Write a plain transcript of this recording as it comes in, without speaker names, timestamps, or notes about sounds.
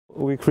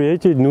We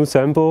created new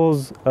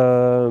samples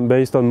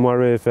based on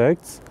moiré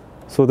effects.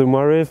 So the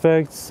moiré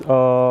effects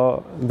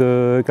are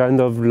the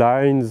kind of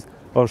lines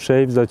or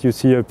shapes that you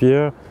see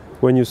appear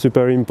when you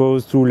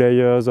superimpose two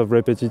layers of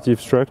repetitive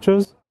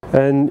structures.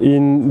 And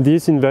in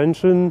this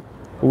invention,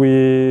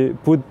 we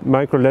put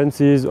micro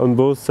lenses on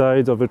both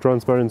sides of a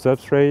transparent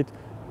substrate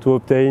to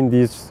obtain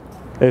this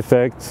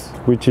effect,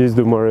 which is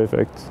the moiré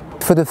effect.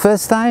 For the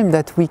first time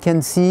that we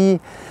can see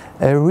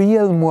a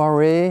real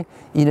moiré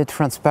in a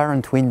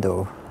transparent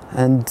window.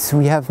 And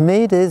we have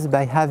made this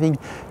by having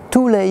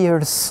two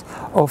layers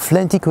of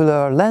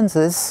lenticular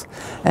lenses,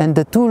 and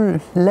the two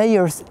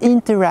layers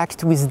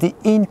interact with the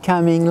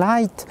incoming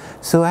light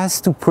so as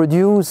to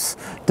produce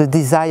the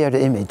desired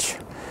image.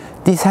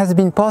 This has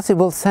been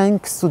possible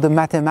thanks to the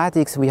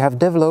mathematics we have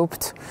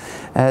developed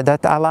that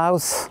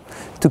allows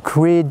to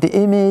create the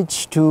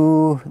image,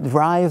 to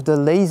drive the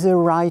laser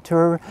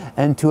writer,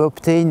 and to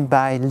obtain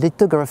by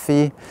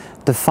lithography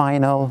the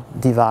final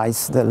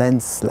device, the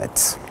lens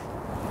slats.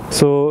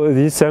 So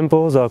these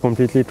samples are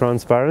completely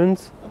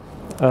transparent,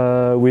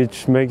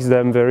 which makes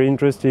them very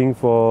interesting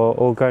for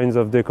all kinds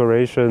of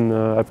decoration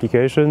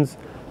applications.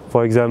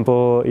 For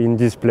example, in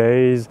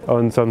displays,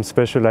 on some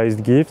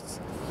specialized gifts.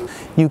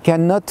 You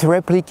cannot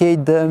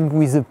replicate them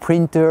with a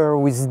printer,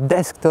 with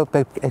desktop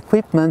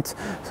equipment,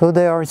 so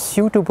they are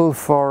suitable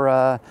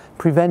for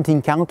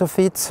preventing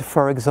counterfeits,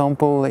 for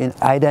example in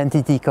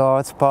identity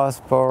cards,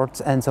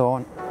 passports and so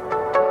on.